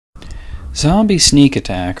Zombie Sneak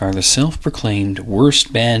Attack are the self-proclaimed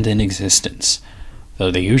worst band in existence, though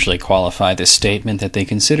they usually qualify this statement that they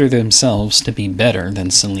consider themselves to be better than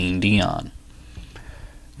Celine Dion.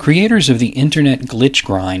 Creators of the Internet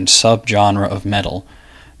Glitchgrind subgenre of metal,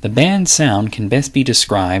 the band's sound can best be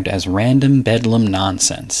described as random bedlam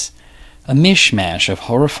nonsense, a mishmash of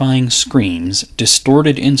horrifying screams,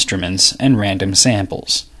 distorted instruments, and random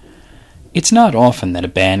samples. It's not often that a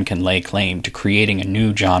band can lay claim to creating a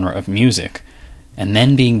new genre of music, and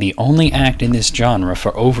then being the only act in this genre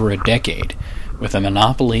for over a decade, with a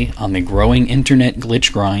monopoly on the growing Internet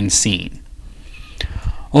Glitchgrind scene.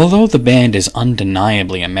 Although the band is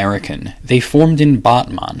undeniably American, they formed in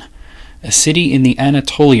Batman, a city in the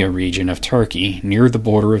Anatolia region of Turkey near the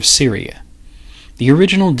border of Syria. The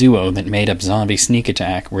original duo that made up Zombie Sneak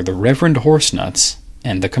Attack were the Reverend Horsenuts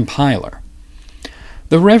and the Compiler.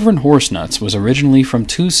 The Reverend Horsenuts was originally from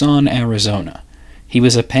Tucson, Arizona. He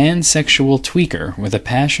was a pansexual tweaker with a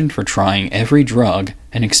passion for trying every drug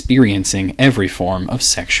and experiencing every form of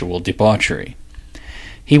sexual debauchery.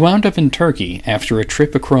 He wound up in Turkey after a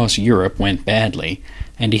trip across Europe went badly,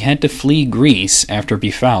 and he had to flee Greece after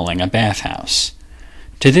befouling a bathhouse.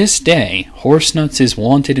 To this day, Horsenuts is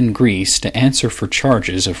wanted in Greece to answer for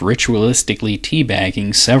charges of ritualistically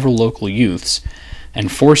teabagging several local youths and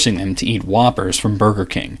forcing them to eat Whoppers from Burger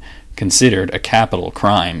King, considered a capital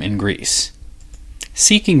crime in Greece.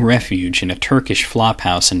 Seeking refuge in a Turkish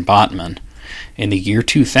flophouse in Batman, in the year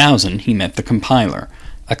 2000 he met the Compiler,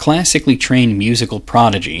 a classically trained musical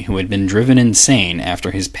prodigy who had been driven insane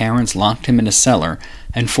after his parents locked him in a cellar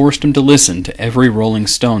and forced him to listen to every Rolling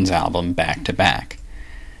Stones album back to back.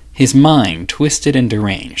 His mind, twisted and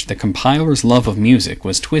deranged, the Compiler's love of music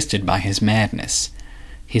was twisted by his madness.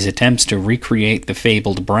 His attempts to recreate the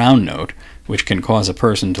fabled brown note, which can cause a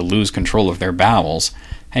person to lose control of their bowels,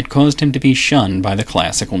 had caused him to be shunned by the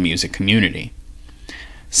classical music community.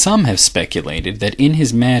 Some have speculated that in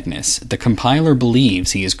his madness, the Compiler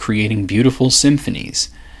believes he is creating beautiful symphonies,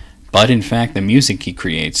 but in fact the music he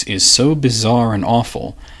creates is so bizarre and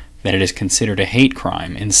awful that it is considered a hate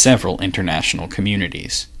crime in several international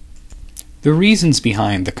communities. The reasons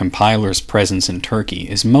behind the Compiler's presence in Turkey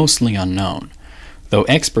is mostly unknown, though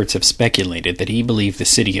experts have speculated that he believed the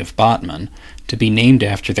city of Batman to be named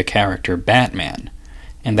after the character Batman,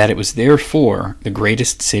 and that it was therefore the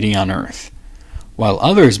greatest city on earth, while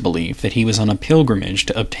others believe that he was on a pilgrimage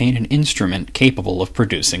to obtain an instrument capable of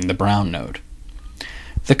producing the brown note.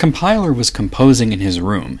 The Compiler was composing in his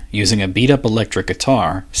room, using a beat-up electric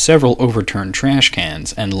guitar, several overturned trash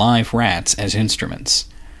cans, and live rats as instruments.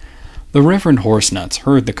 The Reverend Horsenuts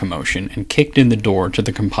heard the commotion and kicked in the door to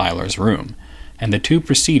the Compiler's room, and the two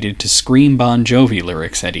proceeded to scream Bon Jovi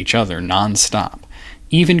lyrics at each other non-stop,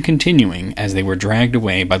 even continuing as they were dragged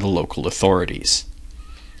away by the local authorities.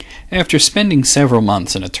 After spending several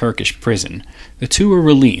months in a Turkish prison, the two were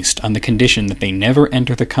released on the condition that they never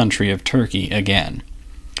enter the country of Turkey again.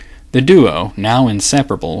 The duo, now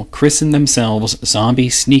inseparable, christened themselves Zombie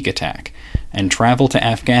Sneak Attack and traveled to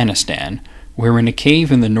Afghanistan, where in a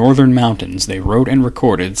cave in the northern mountains they wrote and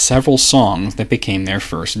recorded several songs that became their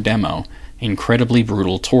first demo, Incredibly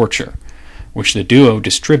Brutal Torture, which the duo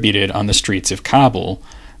distributed on the streets of Kabul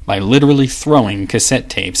by literally throwing cassette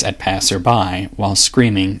tapes at passerby while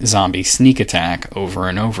screaming Zombie Sneak Attack over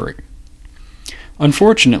and over.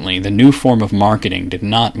 Unfortunately, the new form of marketing did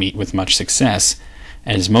not meet with much success,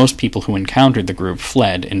 as most people who encountered the group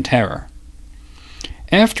fled in terror.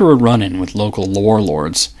 After a run-in with local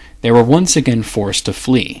warlords, they were once again forced to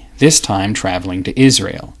flee, this time traveling to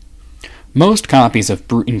Israel. Most copies of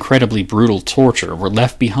Incredibly Brutal Torture were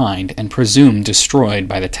left behind and presumed destroyed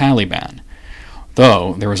by the Taliban,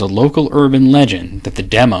 though there is a local urban legend that the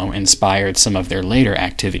demo inspired some of their later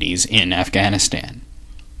activities in Afghanistan.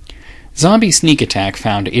 Zombie Sneak Attack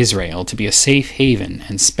found Israel to be a safe haven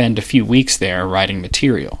and spent a few weeks there writing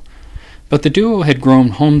material, but the duo had grown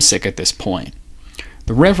homesick at this point.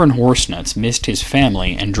 The Reverend Horsenuts missed his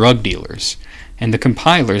family and drug dealers, and the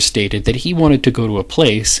Compiler stated that he wanted to go to a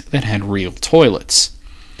place that had real toilets.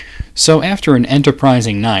 So after an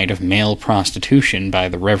enterprising night of male prostitution by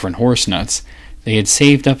the Reverend Horsenuts, they had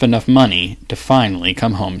saved up enough money to finally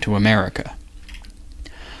come home to America.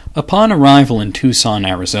 Upon arrival in Tucson,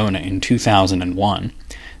 Arizona in 2001,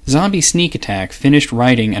 Zombie Sneak Attack finished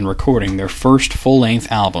writing and recording their first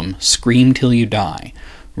full-length album, Scream Till You Die,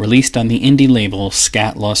 released on the indie label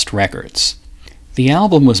Scatlust Records. The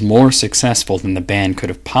album was more successful than the band could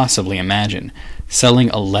have possibly imagined, selling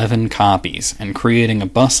 11 copies and creating a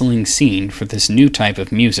bustling scene for this new type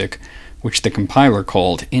of music, which the Compiler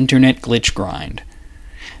called Internet Glitchgrind.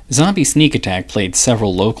 Zombie Sneak Attack played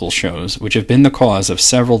several local shows, which have been the cause of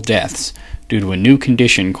several deaths due to a new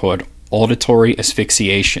condition called auditory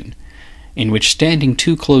asphyxiation, in which standing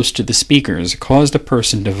too close to the speakers caused a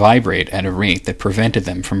person to vibrate at a rate that prevented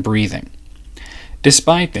them from breathing.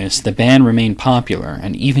 Despite this, the band remained popular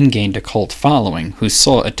and even gained a cult following who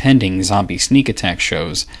saw attending Zombie Sneak Attack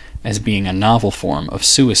shows as being a novel form of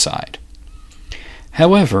suicide.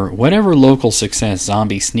 However, whatever local success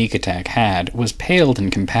Zombie Sneak Attack had was paled in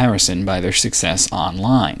comparison by their success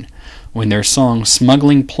online, when their song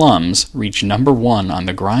Smuggling Plums reached #1 on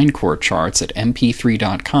the grindcore charts at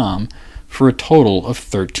mp3.com for a total of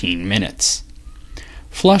 13 minutes.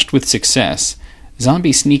 Flushed with success,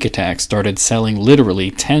 Zombie Sneak Attack started selling literally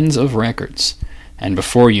tens of records, and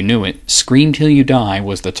before you knew it, Scream Till You Die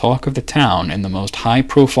was the talk of the town in the most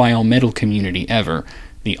high-profile metal community ever,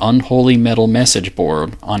 the Unholy Metal Message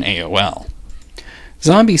Board on AOL.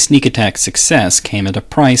 Zombie Sneak Attack's success came at a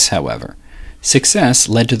price, however. Success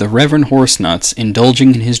led to the Reverend Horsenuts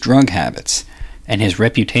indulging in his drug habits, and his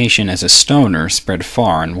reputation as a stoner spread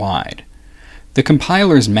far and wide. The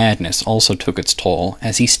compiler's madness also took its toll,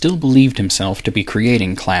 as he still believed himself to be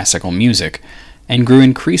creating classical music, and grew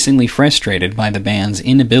increasingly frustrated by the band's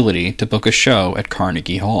inability to book a show at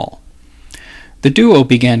Carnegie Hall. The duo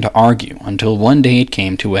began to argue until one day it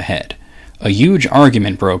came to a head. A huge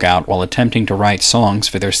argument broke out while attempting to write songs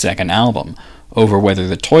for their second album, over whether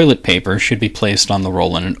the toilet paper should be placed on the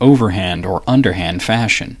roll in an overhand or underhand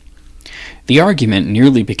fashion. The argument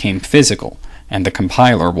nearly became physical, and the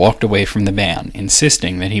compiler walked away from the band,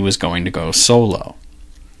 insisting that he was going to go solo.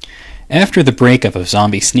 After the breakup of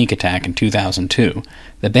Zombie Sneak Attack in 2002,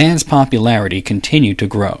 the band's popularity continued to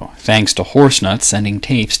grow, thanks to Horsenuts sending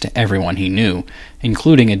tapes to everyone he knew,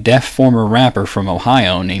 including a deaf former rapper from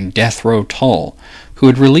Ohio named Death Row Toll, who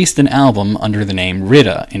had released an album under the name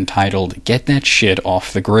Rita entitled Get That Shit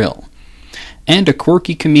Off the Grill, and a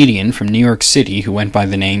quirky comedian from New York City who went by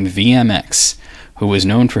the name VMX, who was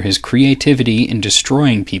known for his creativity in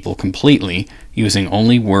destroying people completely using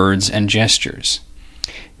only words and gestures.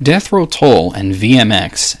 Death Row Toll and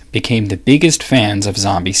VMX became the biggest fans of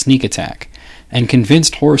Zombie Sneak Attack, and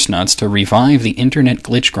convinced Horsenuts to revive the Internet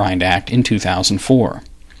Glitchgrind act in 2004.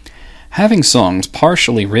 Having songs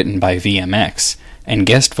partially written by VMX, and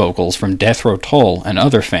guest vocals from Death Row Toll and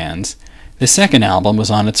other fans, the second album was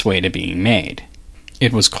on its way to being made.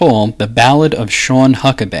 It was called The Ballad of Sean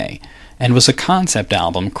Huckabee, and was a concept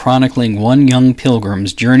album chronicling one young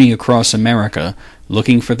pilgrim's journey across America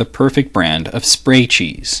looking for the perfect brand of spray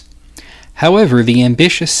cheese. However, the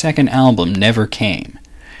ambitious second album never came.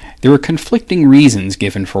 There were conflicting reasons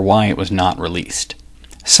given for why it was not released.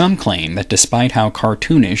 Some claim that despite how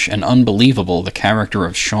cartoonish and unbelievable the character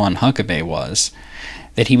of Sean Huckabee was,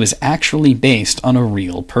 that he was actually based on a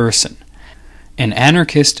real person, an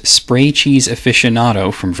anarchist spray cheese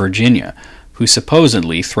aficionado from Virginia, who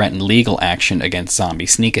supposedly threatened legal action against Zombie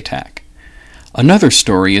Sneak Attack. Another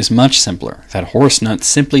story is much simpler, that Horsenuts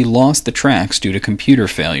simply lost the tracks due to computer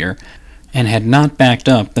failure, and had not backed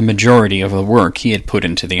up the majority of the work he had put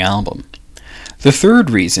into the album. The third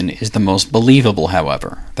reason is the most believable,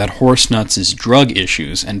 however, that Horsenuts' drug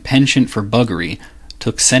issues and penchant for buggery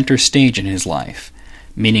took center stage in his life,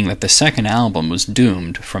 meaning that the second album was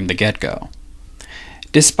doomed from the get-go.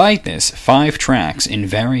 Despite this, 5 tracks in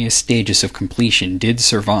various stages of completion did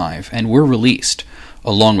survive and were released,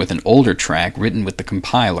 along with an older track written with the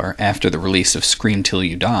compiler after the release of Scream Till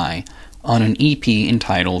You Die, on an EP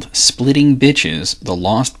entitled Splitting Bitches, The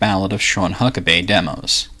Lost Ballad of Sean Huckabee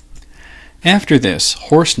Demos. After this,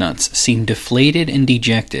 Horsenuts seemed deflated and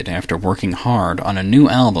dejected after working hard on a new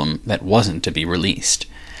album that wasn't to be released,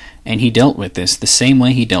 and he dealt with this the same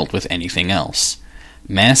way he dealt with anything else.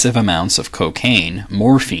 Massive amounts of cocaine,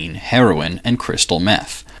 morphine, heroin, and crystal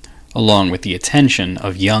meth, along with the attention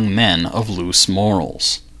of young men of loose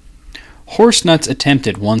morals. Horsenuts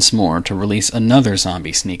attempted once more to release another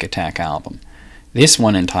Zombie Sneak Attack album, this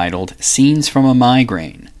one entitled Scenes from a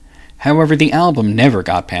Migraine. However, the album never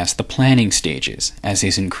got past the planning stages, as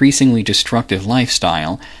his increasingly destructive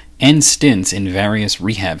lifestyle and stints in various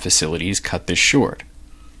rehab facilities cut this short.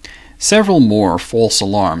 Several more false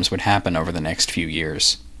alarms would happen over the next few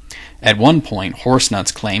years. At one point,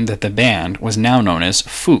 Horsenuts claimed that the band was now known as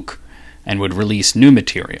Fook, and would release new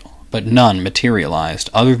material, but none materialized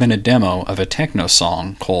other than a demo of a techno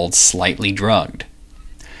song called Slightly Drugged.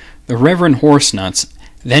 The Reverend Horsenuts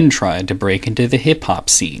then tried to break into the hip-hop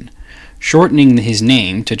scene, shortening his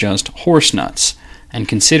name to just Horsenuts, and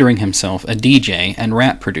considering himself a DJ and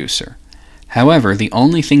rap producer. However, the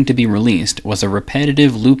only thing to be released was a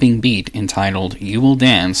repetitive looping beat entitled You Will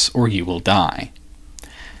Dance or You Will Die.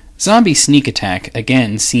 Zombie Sneak Attack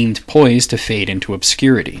again seemed poised to fade into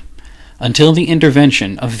obscurity, until the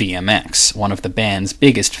intervention of VMX, one of the band's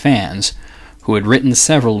biggest fans, who had written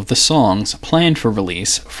several of the songs planned for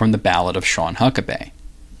release from the Ballad of Sean Huckabee.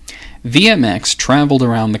 VMX traveled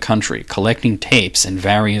around the country collecting tapes and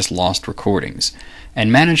various lost recordings,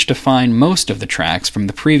 and managed to find most of the tracks from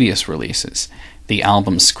the previous releases, the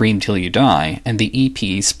album Scream Till You Die and the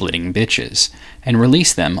EP Splitting Bitches, and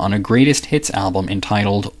released them on a greatest hits album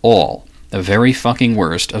entitled All, the very fucking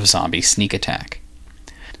worst of Zombie Sneak Attack.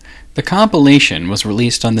 The compilation was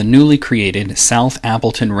released on the newly created South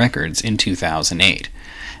Appleton Records in 2008,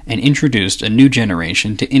 and introduced a new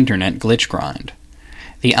generation to Internet Glitchgrind.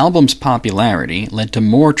 The album's popularity led to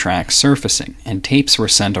more tracks surfacing, and tapes were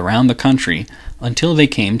sent around the country until they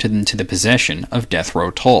came into the possession of Death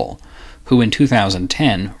Row Toll, who in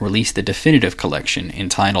 2010 released the definitive collection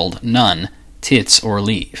entitled None, Tits or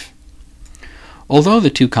Leave. Although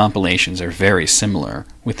the two compilations are very similar,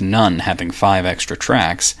 with None having 5 extra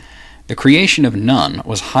tracks, the creation of None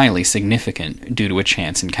was highly significant due to a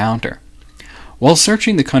chance encounter. While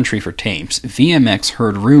searching the country for tapes, VMX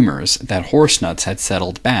heard rumors that Horsenuts had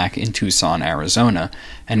settled back in Tucson, Arizona,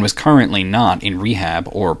 and was currently not in rehab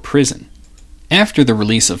or prison. After the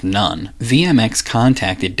release of None, VMX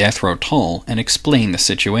contacted Death Row Toll and explained the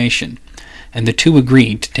situation, and the two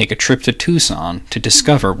agreed to take a trip to Tucson to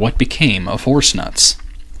discover what became of Horsenuts.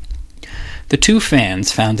 The two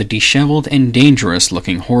fans found a disheveled and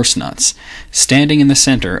dangerous-looking Horsenuts, standing in the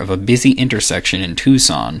center of a busy intersection in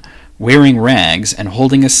Tucson, wearing rags and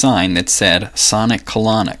holding a sign that said Sonic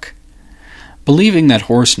Colonic. Believing that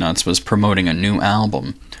Horsenuts was promoting a new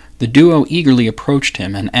album, the duo eagerly approached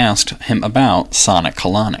him and asked him about Sonic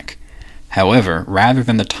Colonic. However, rather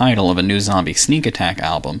than the title of a new Zombie Sneak Attack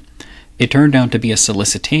album, it turned out to be a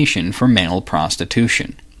solicitation for male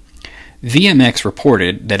prostitution. VMX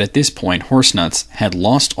reported that at this point Horsenuts had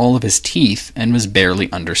lost all of his teeth and was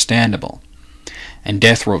barely understandable. And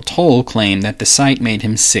Death Row Toll claimed that the sight made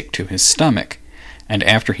him sick to his stomach, and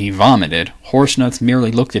after he vomited, Horsenuts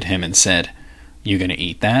merely looked at him and said, "You gonna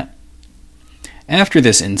eat that?" After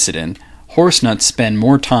this incident, Horsenuts spent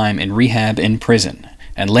more time in rehab and prison,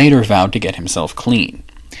 and later vowed to get himself clean.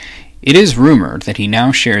 It is rumored that he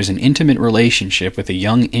now shares an intimate relationship with a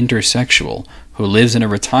young intersexual who lives in a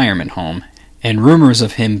retirement home, and rumors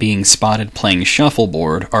of him being spotted playing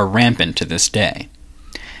shuffleboard are rampant to this day.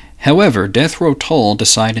 However, Death Row Toll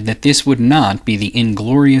decided that this would not be the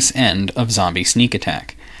inglorious end of Zombie Sneak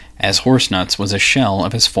Attack, as Horsenuts was a shell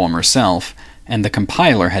of his former self, and the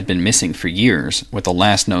compiler had been missing for years, with the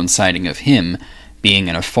last known sighting of him being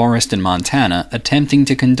in a forest in Montana attempting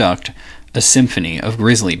to conduct a symphony of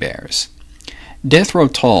grizzly bears. Death Row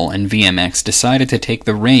Toll and VMX decided to take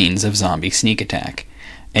the reins of Zombie Sneak Attack,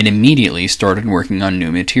 and immediately started working on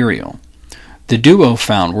new material. The duo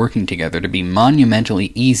found working together to be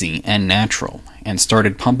monumentally easy and natural, and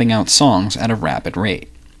started pumping out songs at a rapid rate.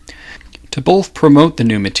 To both promote the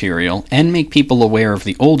new material and make people aware of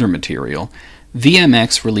the older material,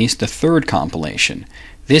 VMX released a third compilation,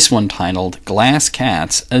 this one titled Glass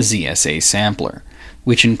Cats, a ZSA Sampler,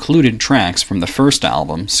 which included tracks from the first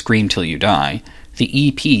album, Scream Till You Die, the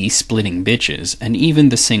EP Splitting Bitches, and even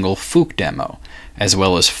the single Fook demo, as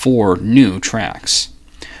well as 4 new tracks.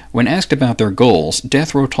 When asked about their goals,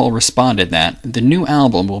 Death Row Toll responded that the new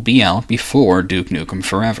album will be out before Duke Nukem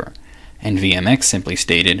Forever, and VMX simply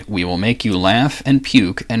stated, "We will make you laugh and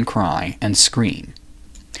puke and cry and scream."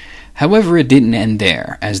 However, it didn't end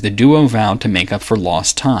there, as the duo vowed to make up for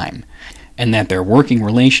lost time, and that their working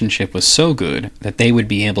relationship was so good that they would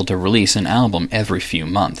be able to release an album every few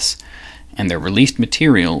months, and their released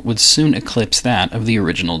material would soon eclipse that of the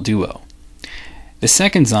original duo. The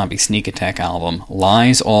second Zombie Sneak Attack album,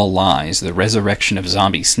 Lies All Lies, The Resurrection of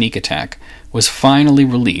Zombie Sneak Attack, was finally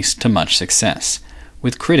released to much success,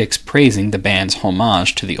 with critics praising the band's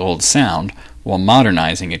homage to the old sound while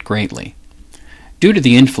modernizing it greatly. Due to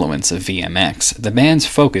the influence of VMX, the band's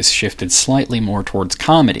focus shifted slightly more towards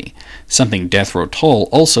comedy, something Death Row Toll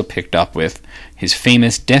also picked up with his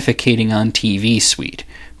famous Defecating on TV suite,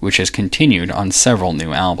 which has continued on several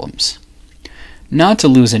new albums. Not to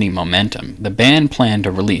lose any momentum, the band planned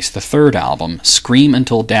to release the third album, Scream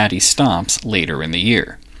Until Daddy Stops, later in the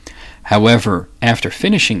year. However, after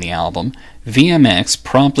finishing the album, VMX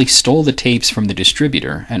promptly stole the tapes from the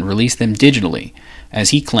distributor and released them digitally. As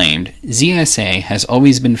he claimed, ZSA has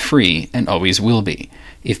always been free and always will be.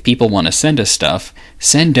 If people want to send us stuff,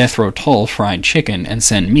 send Death Row Toll fried chicken and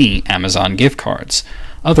send me Amazon gift cards.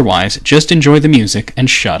 Otherwise, just enjoy the music and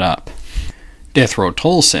shut up. Death Row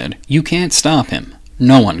Toll said, "You can't stop him.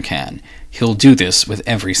 No one can. He'll do this with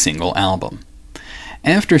every single album."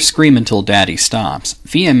 After Scream Until Daddy Stops,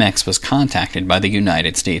 VMX was contacted by the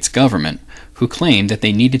United States government, who claimed that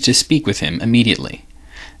they needed to speak with him immediately.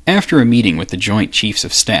 After a meeting with the Joint Chiefs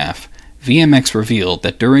of Staff, VMX revealed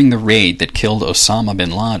that during the raid that killed Osama bin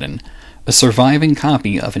Laden, a surviving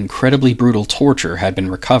copy of incredibly brutal torture had been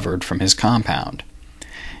recovered from his compound.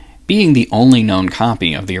 Being the only known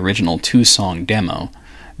copy of the original 2-song demo,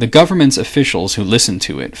 the government's officials who listened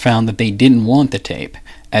to it found that they didn't want the tape,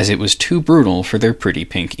 as it was too brutal for their pretty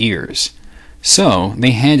pink ears. So,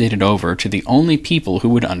 they handed it over to the only people who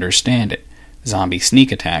would understand it, Zombie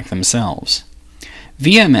Sneak Attack themselves.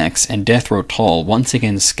 VMX and Death Row Toll once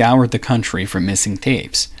again scoured the country for missing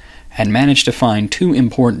tapes, and managed to find 2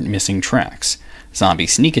 important missing tracks, Zombie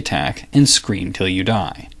Sneak Attack and Scream Till You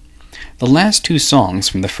Die. The last 2 songs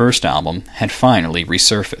from the first album had finally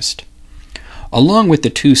resurfaced. Along with the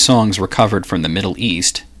 2 songs recovered from the Middle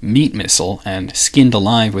East, Meat Missile and Skinned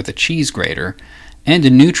Alive with a Cheese Grater, and a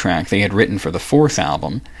new track they had written for the 4th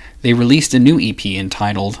album, they released a new EP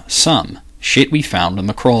entitled Some, Shit We Found in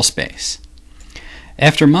the Crawl Space.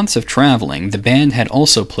 After months of traveling, the band had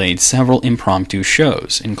also played several impromptu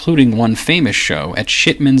shows, including one famous show at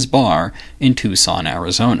Shitman's Bar in Tucson,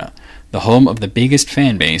 Arizona, the home of the biggest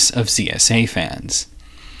fanbase of ZSA fans.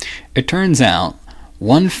 It turns out,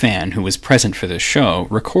 one fan who was present for the show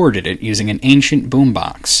recorded it using an ancient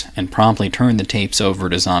boombox and promptly turned the tapes over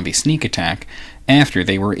to Zombie Sneak Attack after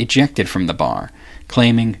they were ejected from the bar,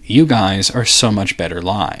 claiming, "You guys are so much better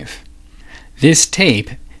live." This tape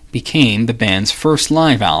became the band's first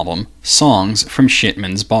live album, Songs from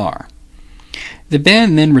Shitman's Bar. The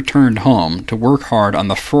band then returned home to work hard on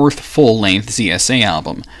the 4th full-length ZSA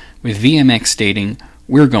album, with VMX stating,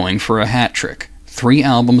 "We're going for a hat trick, 3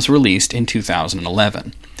 albums released in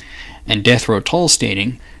 2011, and Death Row Toll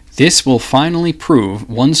stating, "This will finally prove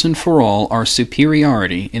once and for all our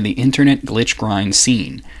superiority in the Internet Glitchgrind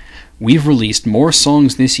scene. We've released more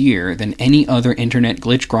songs this year than any other Internet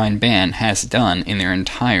Glitchgrind band has done in their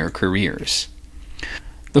entire careers."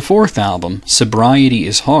 The 4th album, Sobriety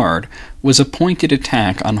is Hard, was a pointed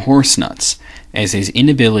attack on Horsenuts, as his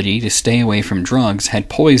inability to stay away from drugs had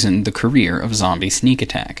poisoned the career of Zombie Sneak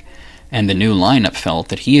Attack, and the new lineup felt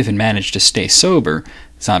that he even managed to stay sober,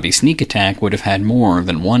 Zombie Sneak Attack would have had more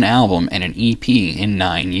than 1 album and an EP in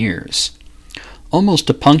 9 years. Almost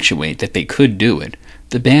to punctuate that they could do it,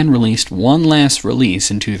 the band released one last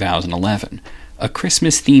release in 2011, a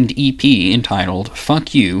Christmas-themed EP entitled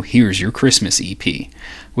Fuck You, Here's Your Christmas EP,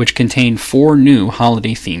 which contained 4 new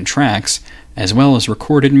holiday-themed tracks, as well as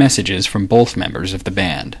recorded messages from both members of the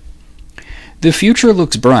band. The future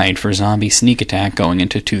looks bright for Zombie Sneak Attack going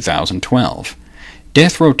into 2012.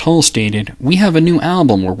 Death Row Toll stated, "We have a new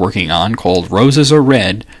album we're working on called Roses Are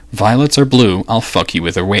Red, Violets Are Blue, I'll Fuck You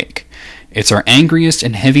With a Wake. It's our angriest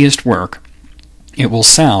and heaviest work. It will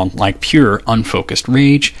sound like pure, unfocused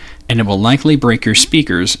rage, and it will likely break your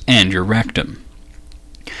speakers and your rectum."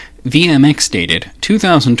 VMX stated,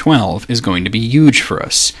 2012 is going to be huge for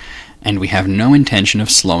us, and we have no intention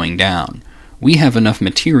of slowing down. We have enough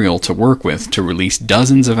material to work with to release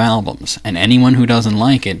dozens of albums, and anyone who doesn't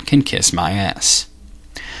like it can kiss my ass.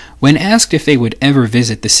 When asked if they would ever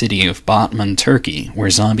visit the city of Batman, Turkey,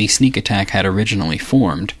 where Zombie Sneak Attack had originally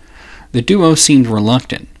formed, the duo seemed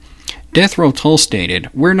reluctant. Death Row Toll stated,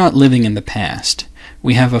 "We're not living in the past.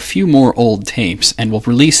 We have a few more old tapes, and we'll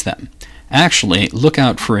release them. Actually, look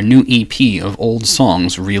out for a new EP of old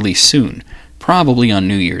songs really soon, probably on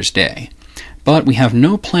New Year's Day. But we have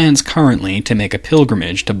no plans currently to make a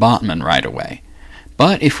pilgrimage to Batman right away.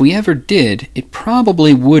 But if we ever did, it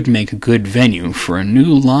probably would make a good venue for a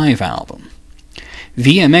new live album."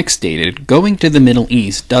 VMX stated, "Going to the Middle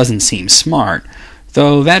East doesn't seem smart,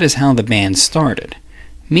 though that is how the band started.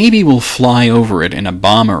 Maybe we'll fly over it in a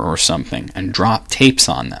bomber or something and drop tapes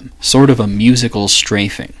on them, sort of a musical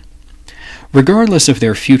strafing." Regardless of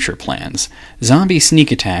their future plans, Zombie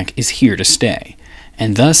Sneak Attack is here to stay,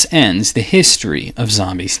 and thus ends the history of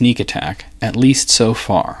Zombie Sneak Attack, at least so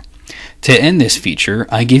far. To end this feature,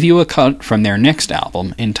 I give you a cut from their next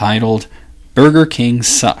album entitled Burger King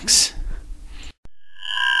Sucks.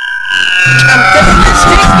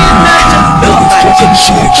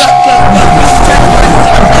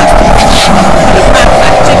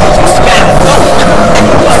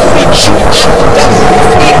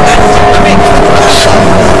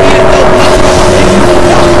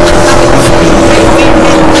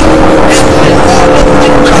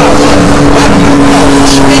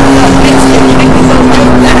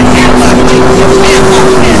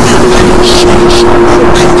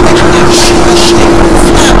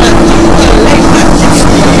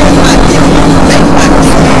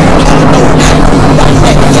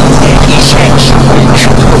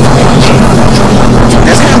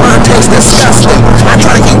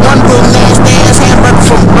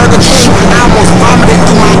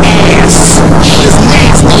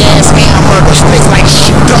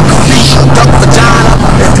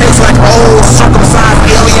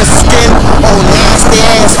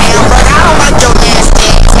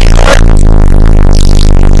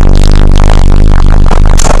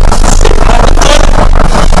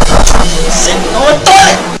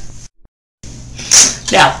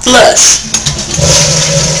 Now,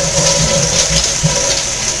 flush.